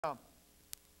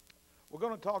We're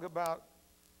going to talk about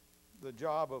the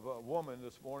job of a woman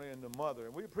this morning and the mother.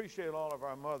 And we appreciate all of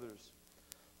our mothers.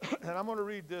 And I'm going to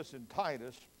read this in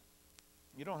Titus.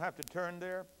 You don't have to turn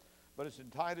there, but it's in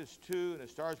Titus 2, and it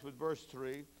starts with verse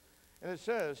 3. And it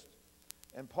says,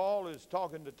 and Paul is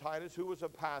talking to Titus, who was a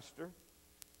pastor,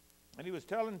 and he was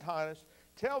telling Titus,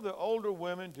 tell the older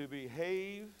women to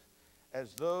behave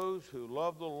as those who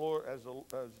love the Lord, as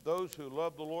those who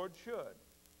love the Lord should.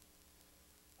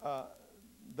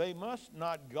 They must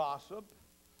not gossip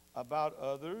about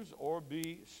others or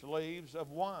be slaves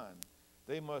of wine.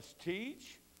 They must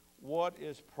teach what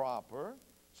is proper,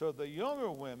 so the younger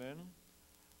women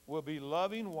will be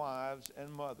loving wives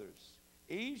and mothers.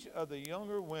 Each of the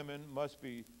younger women must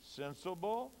be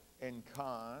sensible and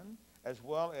kind, as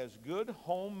well as good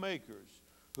homemakers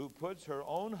who puts her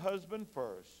own husband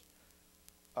first.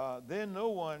 Then no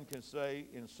one can say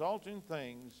insulting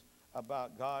things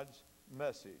about God's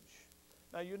message.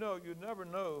 Now, you know, you never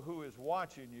know who is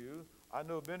watching you. I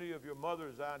know many of your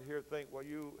mothers out here think, well,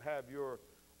 you have your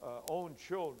own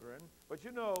children. But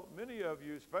you know, many of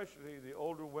you, especially the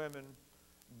older women,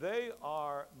 they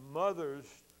are mothers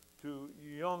to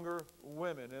younger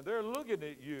women. And they're looking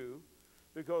at you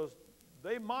because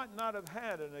they might not have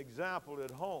had an example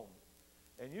at home.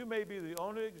 And you may be the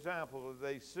only example that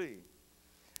they see.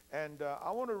 And I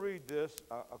want to read this,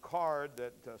 a card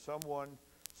that someone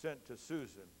sent to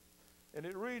Susan. And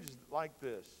it reads like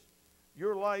this.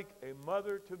 You're like a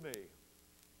mother to me.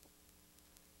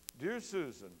 Dear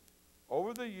Susan,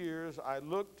 over the years, I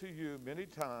looked to you many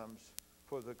times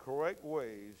for the correct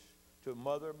ways to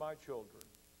mother my children.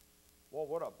 Well,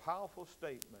 what a powerful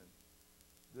statement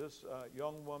this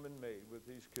young woman made with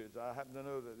these kids. I happen to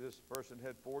know that this person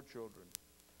had 4 children.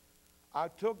 I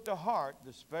took to heart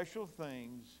the special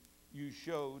things you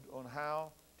showed on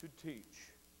how to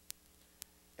teach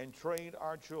and train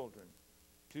our children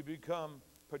to become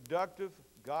productive,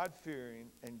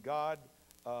 God-fearing, and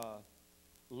God-loving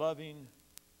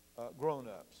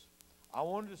grown-ups. I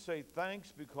wanted to say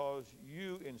thanks because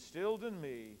you instilled in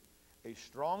me a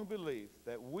strong belief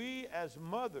that we as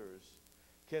mothers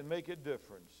can make a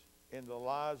difference in the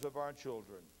lives of our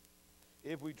children.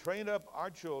 If we train up our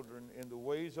children in the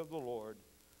ways of the Lord,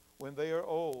 when they are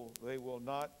old, they will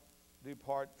not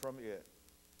depart from it.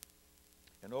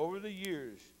 And over the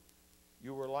years,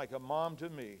 you were like a mom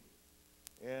to me,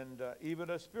 and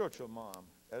even a spiritual mom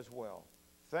as well.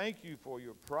 Thank you for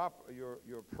your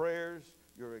prayers,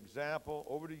 your example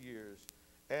over the years,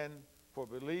 and for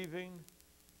believing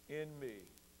in me.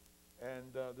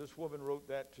 And this woman wrote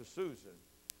that to Susan.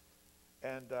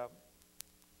 And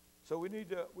so we need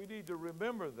to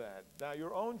remember that. Now,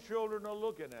 your own children are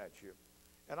looking at you.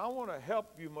 And I want to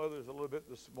help you mothers a little bit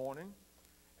this morning,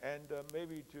 and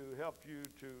maybe to help you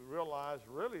to realize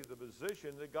really the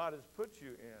position that God has put you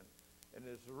in. And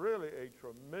it's really a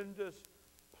tremendous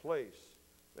place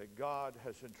that God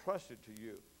has entrusted to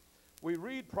you. We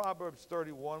read Proverbs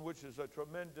 31, which is a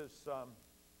tremendous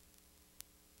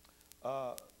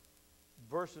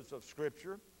verses of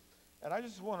Scripture. And I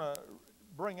just want to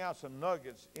bring out some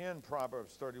nuggets in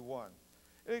Proverbs 31.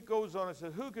 It goes on and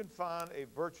says, who can find a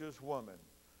virtuous woman,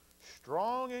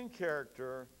 strong in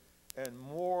character and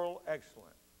moral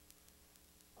excellence?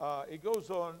 It goes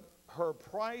on, her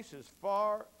price is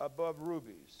far above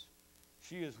rubies.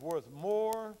 She is worth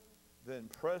more than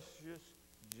precious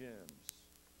gems.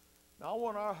 Now, I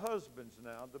want our husbands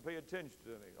now to pay attention to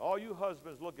me. All you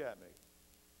husbands, look at me.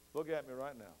 Look at me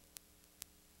right now.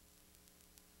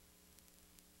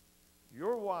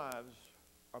 Your wives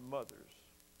are mothers.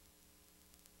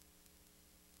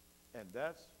 And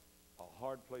that's a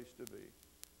hard place to be.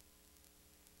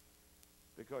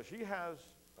 Because she has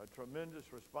a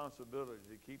tremendous responsibility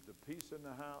to keep the peace in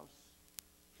the house,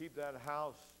 keep that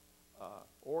house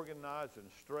organized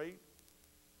and straight,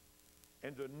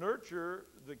 and to nurture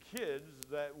the kids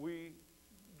that we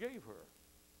gave her.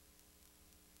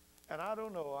 And I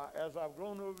don't know, as I've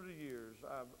grown over the years,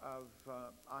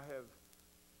 I have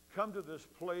come to this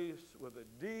place with a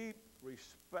deep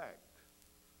respect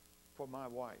for my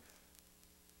wife,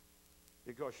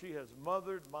 because she has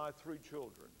mothered my 3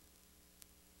 children.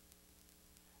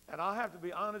 And I have to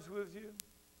be honest with you,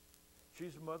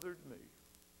 she's mothered me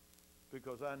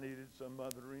because I needed some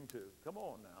mothering too. Come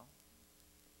on now.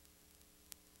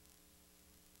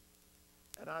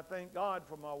 And I thank God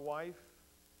for my wife,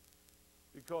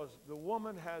 because the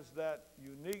woman has that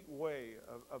unique way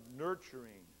of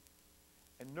nurturing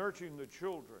and nurturing the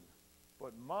children.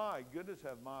 But my goodness,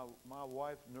 have my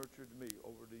wife nurtured me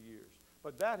over the years.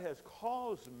 But that has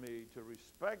caused me to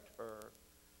respect her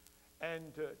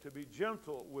and to be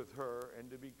gentle with her and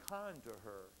to be kind to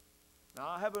her. Now,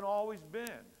 I haven't always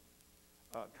been,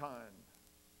 kind.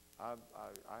 I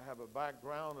have a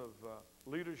background of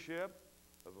leadership,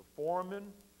 of a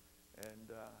foreman,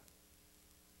 and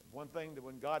one thing that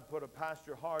when God put a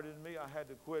pastor heart in me, I had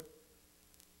to quit,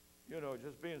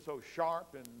 just being so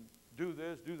sharp and do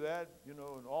this, do that, and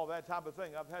all that type of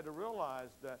thing. I've had to realize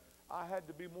that I had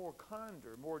to be more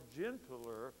kinder, more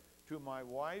gentler to my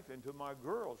wife and to my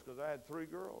girls, because I had 3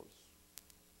 girls.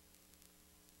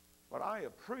 But I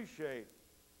appreciate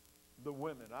the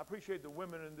women. I appreciate the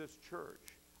women in this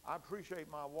church. I appreciate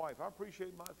my wife. I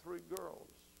appreciate my 3 girls.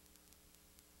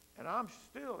 And I'm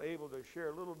still able to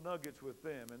share little nuggets with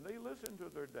them. And they listen to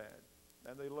their dad.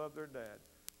 And they love their dad.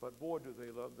 But boy, do they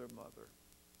love their mother.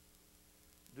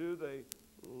 Do they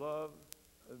love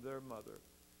their mother?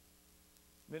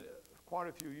 Quite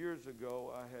a few years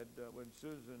ago, I had, when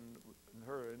Susan and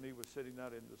her and me was sitting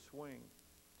out in the swing,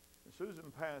 and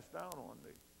Susan passed out on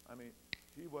me. I mean,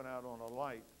 she went out on a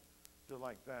light, just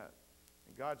like that.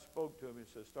 And God spoke to me and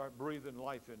said, start breathing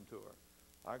life into her.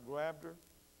 I grabbed her,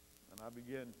 and I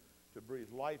began to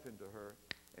breathe life into her,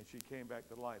 and she came back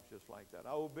to life just like that.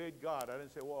 I obeyed God. I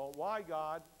didn't say, well, why,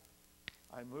 God?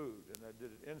 I moved, and I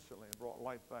did it instantly and brought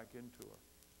life back into her.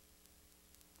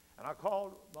 And I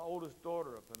called my oldest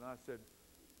daughter up, and I said,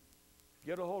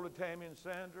 get a hold of Tammy and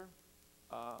Sandra.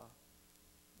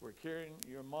 We're carrying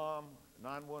your mom,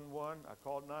 911. I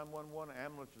called 911.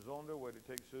 Ambulance is on their way to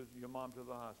take your mom to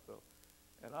the hospital.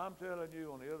 And I'm telling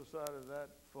you, on the other side of that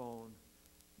phone,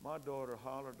 my daughter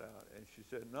hollered out, and she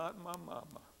said, not my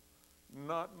mama,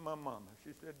 not my mama.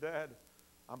 She said, Dad,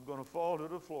 I'm going to fall to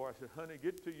the floor. I said, honey,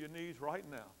 get to your knees right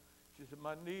now. She said,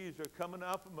 my knees are coming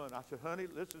out from under. I said, honey,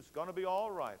 listen, it's going to be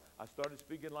all right. I started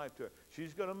speaking life to her.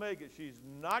 She's going to make it. She's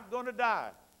not going to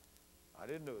die. I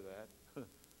didn't know that,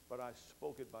 but I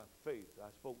spoke it by faith.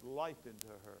 I spoke life into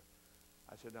her.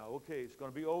 I said, now, okay, it's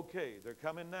going to be okay. They're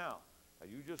coming now. Now,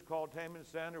 you just called Tammy and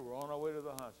Sandra. We're on our way to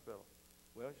the hospital.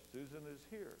 Well, Susan is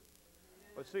here.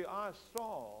 But see, I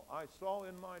saw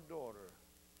in my daughter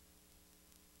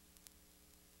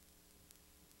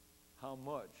how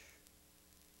much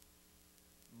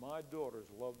my daughters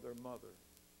love their mother.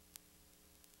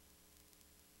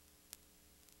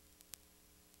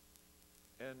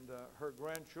 And her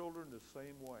grandchildren the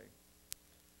same way.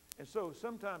 And so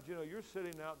sometimes, you're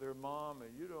sitting out there, Mom,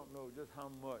 and you don't know just how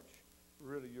much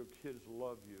really your kids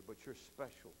love you, but you're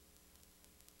special.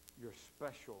 You're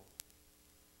special.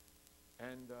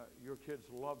 And your kids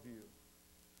love you.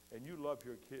 And you love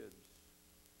your kids.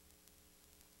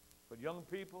 But young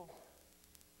people,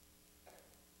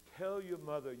 tell your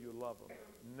mother you love them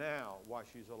now while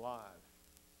she's alive.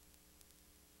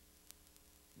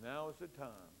 Now is the time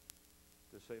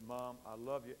to say, Mom, I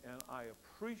love you and I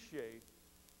appreciate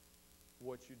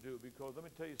what you do. Because let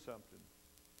me tell you something.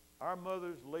 Our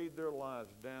mothers laid their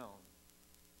lives down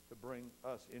to bring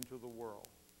us into the world.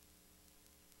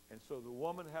 And so the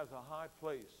woman has a high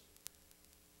place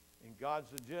in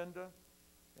God's agenda.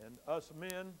 And us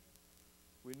men,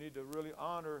 we need to really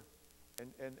honor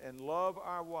and love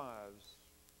our wives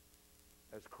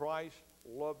as Christ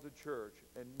loved the church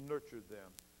and nurtured them.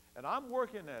 And I'm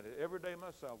working at it every day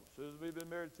myself. Susan, we've been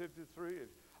married 53.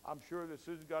 I'm sure that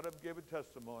Susan got up and gave a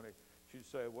testimony. She'd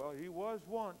say, well, he was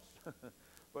once,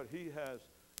 but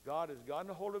God has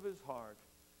gotten a hold of his heart,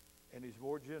 and he's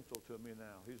more gentle to me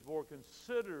now. He's more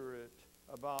considerate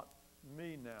about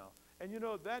me now. And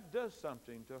that does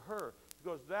something to her,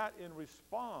 because that in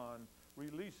response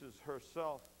releases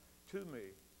herself to me.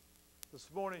 This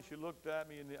morning she looked at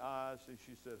me in the eyes and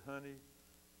she said, honey,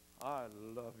 I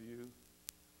love you.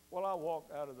 Well, I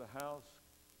walked out of the house.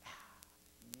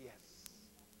 Yes.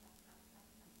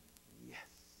 Yes.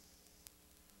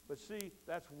 But see,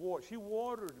 that's water. She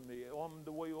watered me on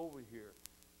the way over here.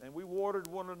 And we watered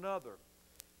one another.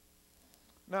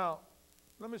 Now,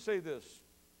 let me say this.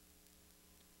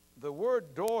 The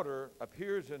word daughter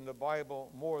appears in the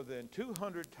Bible more than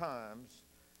 200 times,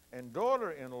 and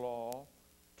daughter-in-law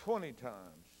 20 times.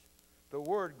 The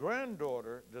word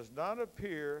granddaughter does not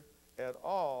appear at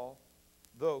all,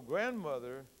 though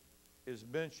grandmother is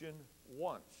mentioned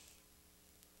once.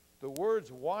 The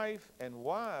words wife and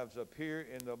wives appear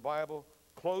in the Bible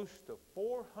close to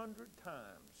 400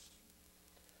 times.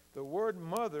 The word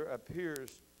mother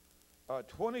appears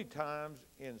 20 times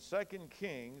in 2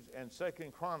 Kings and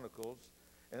 2 Chronicles,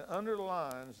 and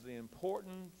underlines the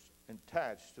importance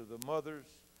attached to the mothers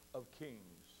of kings.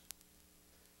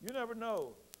 You never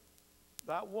know,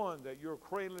 that one that you're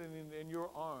cradling in your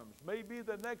arms may be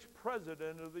the next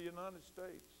president of the United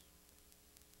States,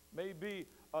 may be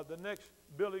the next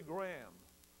Billy Graham,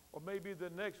 or maybe the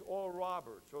next Oral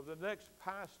Roberts, or the next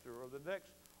pastor, or the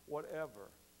next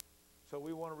whatever. So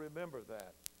we want to remember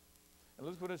that. And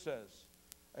look what it says.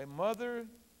 A mother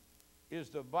is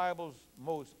the Bible's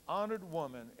most honored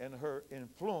woman, and her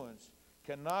influence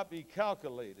cannot be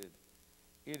calculated.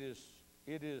 It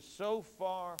is so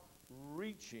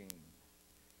far-reaching.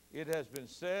 It has been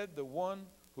said, the one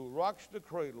who rocks the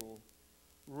cradle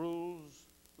rules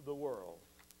the world.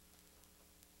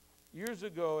 Years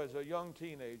ago, as a young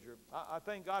teenager, I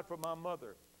thank God for my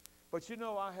mother. But you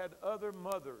know, I had other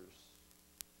mothers.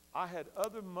 I had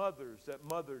other mothers that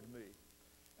mothered me.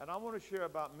 And I want to share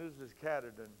about Mrs.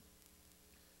 Catterton.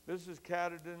 Mrs.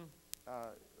 Catterton,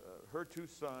 her two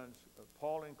sons,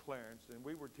 Paul and Clarence, and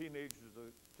we were teenagers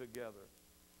together.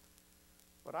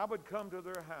 But I would come to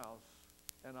their house,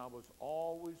 and I was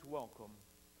always welcome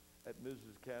at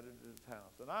Mrs. Catterton's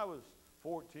house. And I was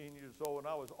 14 years old, and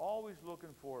I was always looking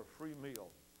for a free meal.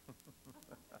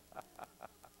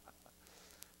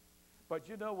 But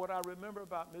you know what I remember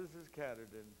about Mrs.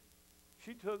 Catterton?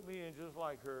 She took me in just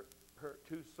like her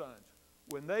two sons.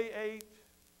 When they ate,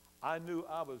 I knew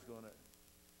I was going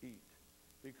to eat.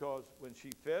 Because when she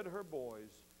fed her boys,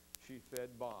 she fed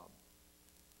Bob.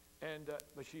 And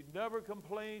but she never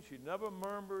complained. She never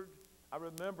murmured. I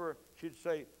remember she'd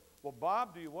say, well,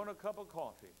 Bob, do you want a cup of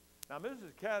coffee? Now,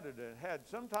 Mrs. Catterton had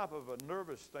some type of a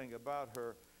nervous thing about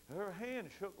her. Her hand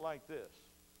shook like this.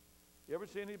 You ever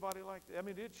see anybody like that? I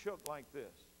mean, it shook like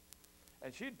this.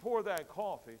 And she'd pour that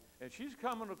coffee, and she's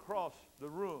coming across the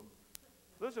room.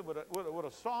 Listen, with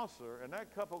a saucer and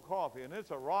that cup of coffee, and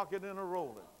it's a rocking and a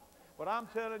rolling. But I'm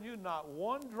telling you, not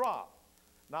one drop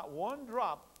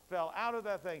fell out of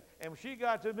that thing. And when she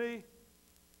got to me,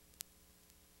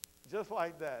 just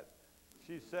like that,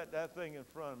 she set that thing in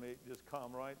front of me, just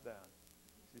calmed right down.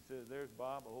 She said, there's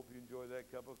Bob. I hope you enjoy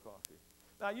that cup of coffee.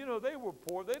 Now, you know, they were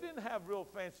poor. They didn't have real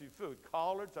fancy food.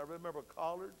 Collards, I remember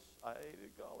collards. I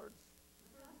hated collards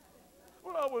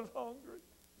when I was hungry.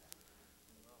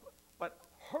 But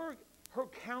her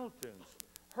countenance,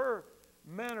 her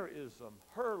mannerism,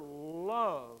 her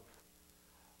love,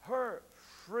 her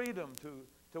freedom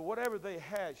to whatever they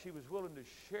had, she was willing to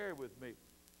share with me,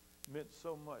 meant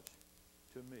so much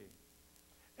to me.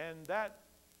 And that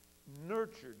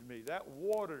nurtured me, that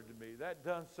watered me, that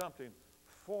done something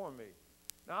for me.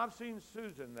 Now, I've seen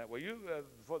Susan that way.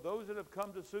 For those that have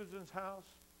come to Susan's house,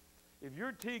 if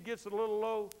your tea gets a little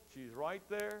low, she's right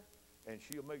there, and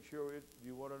she'll make sure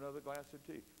you want another glass of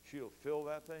tea. She'll fill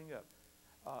that thing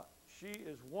up. She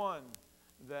is one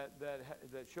that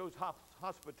shows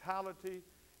hospitality,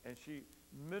 and she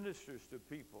ministers to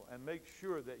people and makes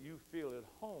sure that you feel at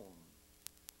home.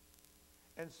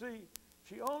 And see,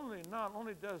 she not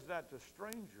only does that to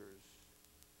strangers,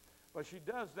 but she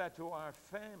does that to our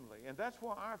family. And that's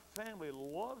why our family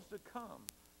loves to come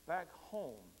back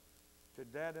home to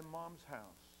Dad and Mom's house.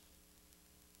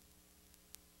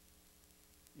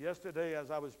 Yesterday, as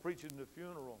I was preaching the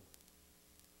funeral,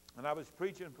 and I was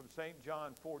preaching from St.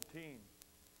 John 14,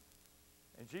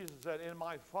 and Jesus said, in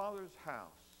my Father's house,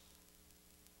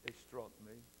 it struck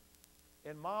me.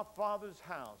 In my Father's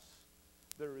house,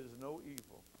 there is no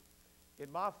evil.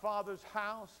 In my Father's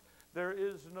house, there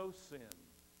is no sin.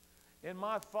 In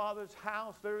my Father's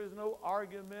house, there is no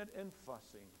argument and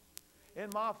fussing. In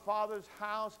my Father's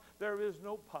house, there is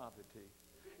no poverty.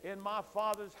 In my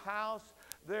Father's house,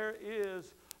 there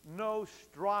is no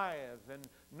strife and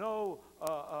no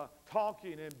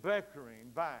talking and bickering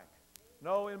back.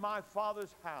 No, in my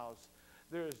Father's house,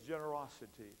 there is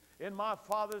generosity. In my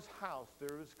Father's house,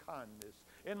 there is kindness.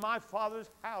 In my Father's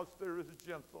house, there is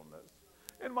gentleness.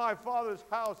 In my Father's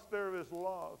house, there is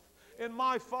love. In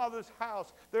my Father's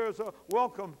house, there is a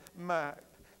welcome mat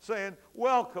saying,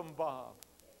 welcome, Bob.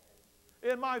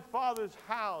 In my Father's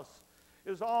house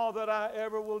is all that I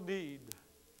ever will need,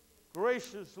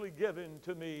 graciously given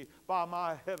to me by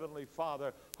my Heavenly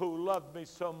Father, who loved me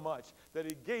so much that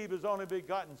he gave his only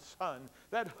begotten Son,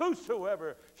 that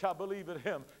whosoever shall believe in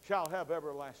him shall have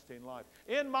everlasting life.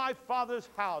 In my Father's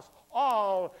house,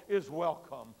 all is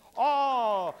welcome.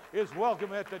 All is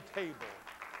welcome at the table.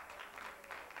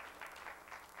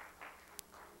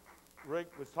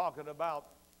 Rick was talking about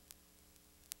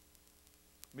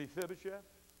Mephibosheth.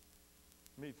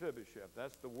 Mephibosheth,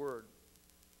 that's the word,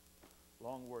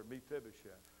 long word,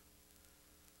 Mephibosheth.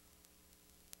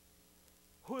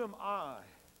 Who am I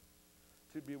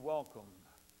to be welcomed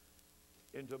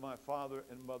into my father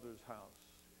and mother's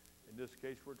house? In this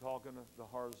case, we're talking of the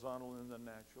horizontal and the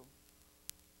natural.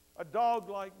 A dog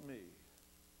like me,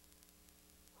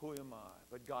 who am I?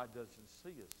 But God doesn't see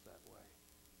us that way.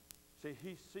 See,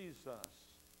 he sees us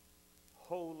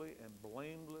holy and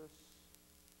blameless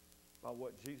by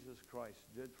what Jesus Christ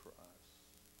did for us.